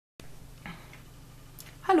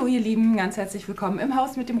Hallo ihr Lieben, ganz herzlich willkommen im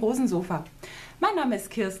Haus mit dem Rosensofa. Mein Name ist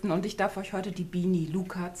Kirsten und ich darf euch heute die Beanie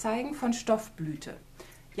Luca zeigen von Stoffblüte.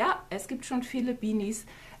 Ja, es gibt schon viele Beanies.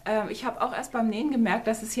 Ich habe auch erst beim Nähen gemerkt,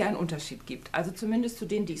 dass es hier einen Unterschied gibt. Also zumindest zu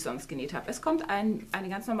denen, die ich sonst genäht habe. Es kommt eine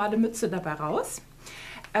ganz normale Mütze dabei raus.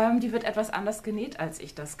 Die wird etwas anders genäht, als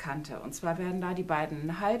ich das kannte. Und zwar werden da die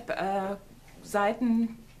beiden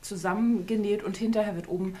Halbseiten zusammengenäht und hinterher wird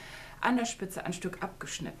oben an der Spitze ein Stück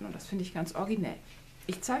abgeschnitten. Und das finde ich ganz originell.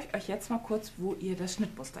 Ich zeige euch jetzt mal kurz, wo ihr das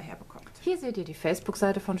Schnittmuster herbekommt. Hier seht ihr die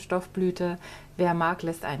Facebook-Seite von Stoffblüte. Wer mag,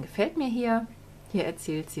 lässt ein Gefällt mir hier. Hier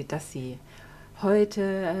erzählt sie, dass sie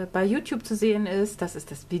heute bei YouTube zu sehen ist. Das ist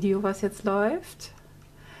das Video, was jetzt läuft.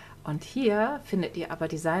 Und hier findet ihr aber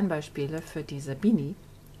Designbeispiele für diese Beanie.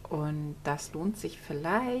 Und das lohnt sich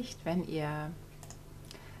vielleicht, wenn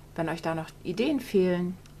euch da noch Ideen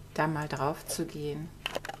fehlen, da mal drauf zu gehen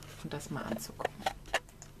und das mal anzugucken.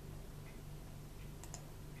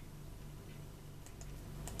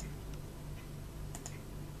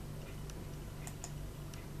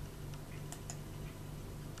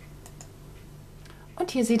 Und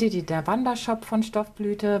hier seht ihr der Wandershop von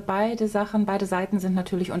Stoffblüte. Beide Seiten sind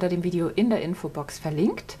natürlich unter dem Video in der Infobox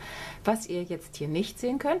verlinkt. Was ihr jetzt hier nicht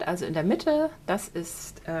sehen könnt, also in der Mitte, das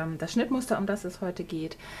ist das Schnittmuster, um das es heute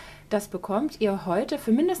geht. Das bekommt ihr heute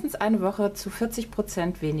für mindestens eine Woche zu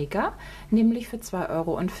 40% weniger, nämlich für 2,40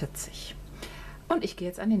 Euro. Und ich gehe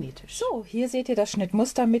jetzt an den Nähtisch. So, hier seht ihr das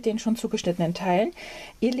Schnittmuster mit den schon zugeschnittenen Teilen.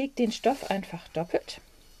 Ihr legt den Stoff einfach doppelt.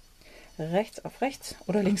 Rechts auf rechts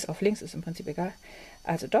oder links auf links, ist im Prinzip egal.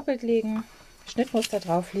 Also doppelt legen, Schnittmuster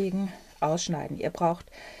drauflegen, ausschneiden. Ihr braucht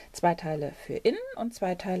 2 Teile für innen und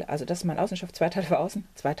 2 Teile, also das ist mein Außenstoff, 2 Teile für außen,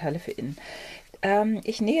 2 Teile für innen.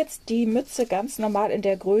 Ich nähe jetzt die Mütze ganz normal in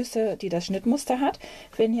der Größe, die das Schnittmuster hat.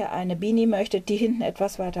 Wenn ihr eine Beanie möchtet, die hinten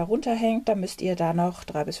etwas weiter runterhängt, dann müsst ihr da noch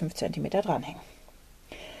 3 bis 5 cm dranhängen.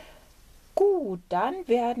 Gut, dann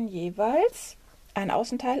werden jeweils ein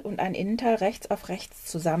Außenteil und ein Innenteil rechts auf rechts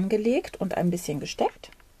zusammengelegt und ein bisschen gesteckt.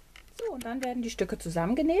 So, und dann werden die Stücke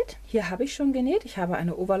zusammengenäht. Hier habe ich schon genäht. Ich habe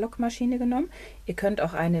eine Overlock-Maschine genommen. Ihr könnt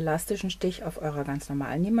auch einen elastischen Stich auf eurer ganz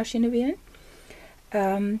normalen Nähmaschine wählen.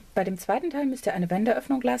 Bei dem zweiten Teil müsst ihr eine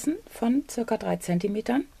Wendeöffnung lassen von ca. 3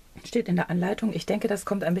 cm. Steht in der Anleitung. Ich denke, das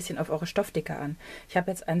kommt ein bisschen auf eure Stoffdicke an. Ich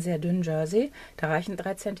habe jetzt einen sehr dünnen Jersey. Da reichen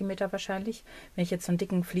 3 cm wahrscheinlich. Wenn ich jetzt so einen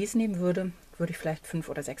dicken Vlies nehmen würde, würde ich vielleicht 5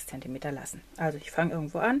 oder 6 cm lassen. Also ich fange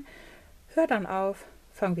irgendwo an, höre dann auf,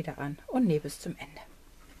 fange wieder an und nähe bis zum Ende.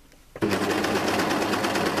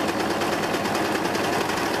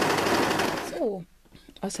 So,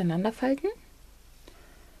 auseinanderfalten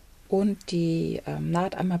und die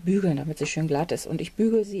Naht einmal bügeln, damit sie schön glatt ist. Und ich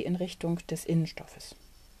bügele sie in Richtung des Innenstoffes.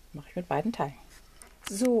 Mache ich mit beiden Teilen.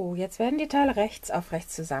 So, jetzt werden die Teile rechts auf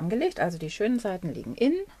rechts zusammengelegt, also die schönen Seiten liegen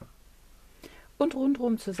innen und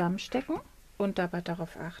rundherum zusammenstecken und dabei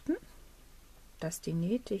darauf achten, dass die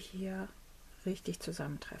Nähte hier richtig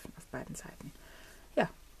zusammentreffen auf beiden Seiten. Ja,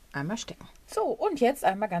 einmal stecken. So, und jetzt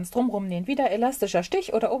einmal ganz drumherum nähen. Wieder elastischer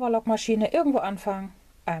Stich oder Overlockmaschine, irgendwo anfangen,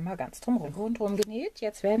 einmal ganz drumherum. Rundherum genäht,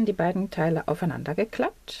 jetzt werden die beiden Teile aufeinander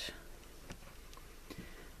geklappt,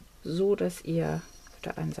 so dass ihr auf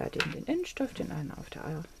der einen Seite den Innenstoff, den einen auf der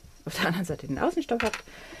anderen Seite den Außenstoff habt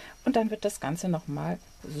und dann wird das Ganze nochmal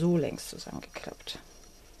so längs zusammengeklappt.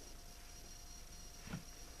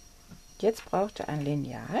 Jetzt braucht ihr ein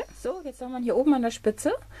Lineal. So, jetzt soll man hier oben an der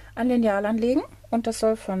Spitze ein Lineal anlegen und das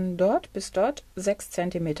soll von dort bis dort 6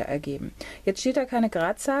 cm ergeben. Jetzt steht da keine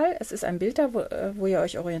Gradzahl, es ist ein Bild da, wo ihr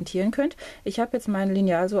euch orientieren könnt. Ich habe jetzt mein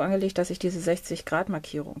Lineal so angelegt, dass ich diese 60 Grad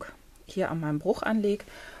Markierung hier an meinem Bruch anlege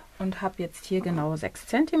und habe jetzt hier genau 6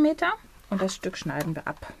 cm und das Stück schneiden wir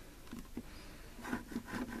ab.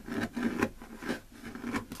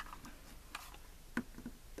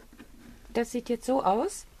 Das sieht jetzt so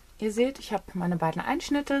aus. Ihr seht, ich habe meine beiden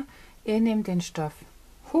Einschnitte. Ihr nehmt den Stoff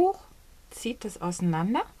hoch, zieht es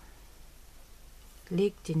auseinander,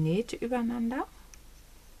 legt die Nähte übereinander.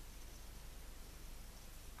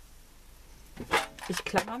 Ich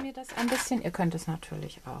klammer mir das ein bisschen. Ihr könnt es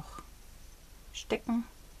natürlich auch stecken.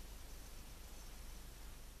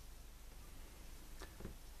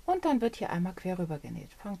 Und dann wird hier einmal quer rüber genäht.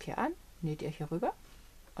 Fangt hier an, näht ihr hier rüber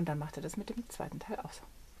und dann macht ihr das mit dem zweiten Teil auch so.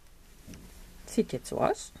 Sieht jetzt so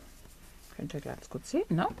aus. Könnt ihr ganz gut sehen,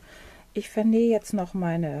 ne? Ich vernähe jetzt noch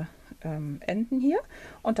meine Enden hier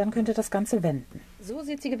und dann könnt ihr das Ganze wenden. So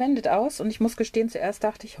sieht sie gewendet aus und ich muss gestehen, zuerst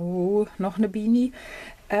dachte ich, oh, noch eine Beanie.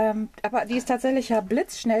 Aber die ist tatsächlich ja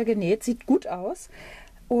blitzschnell genäht, sieht gut aus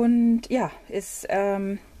und ja, ist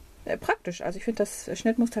praktisch. Also ich finde das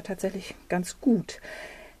Schnittmuster tatsächlich ganz gut.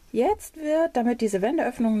 Jetzt wird, damit diese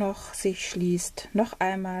Wendeöffnung noch sich schließt, noch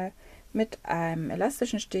einmal mit einem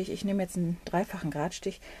elastischen Stich, ich nehme jetzt einen dreifachen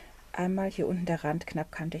Gradstich, einmal hier unten der Rand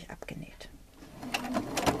knappkantig abgenäht.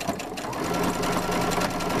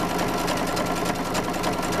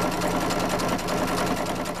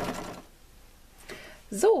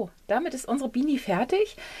 So, damit ist unsere Beanie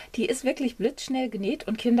fertig. Die ist wirklich blitzschnell genäht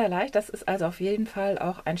und kinderleicht. Das ist also auf jeden Fall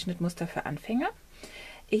auch ein Schnittmuster für Anfänger.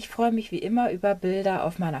 Ich freue mich wie immer über Bilder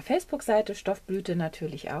auf meiner Facebook-Seite, Stoffblüte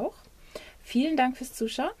natürlich auch. Vielen Dank fürs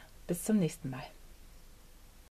Zuschauen. Bis zum nächsten Mal.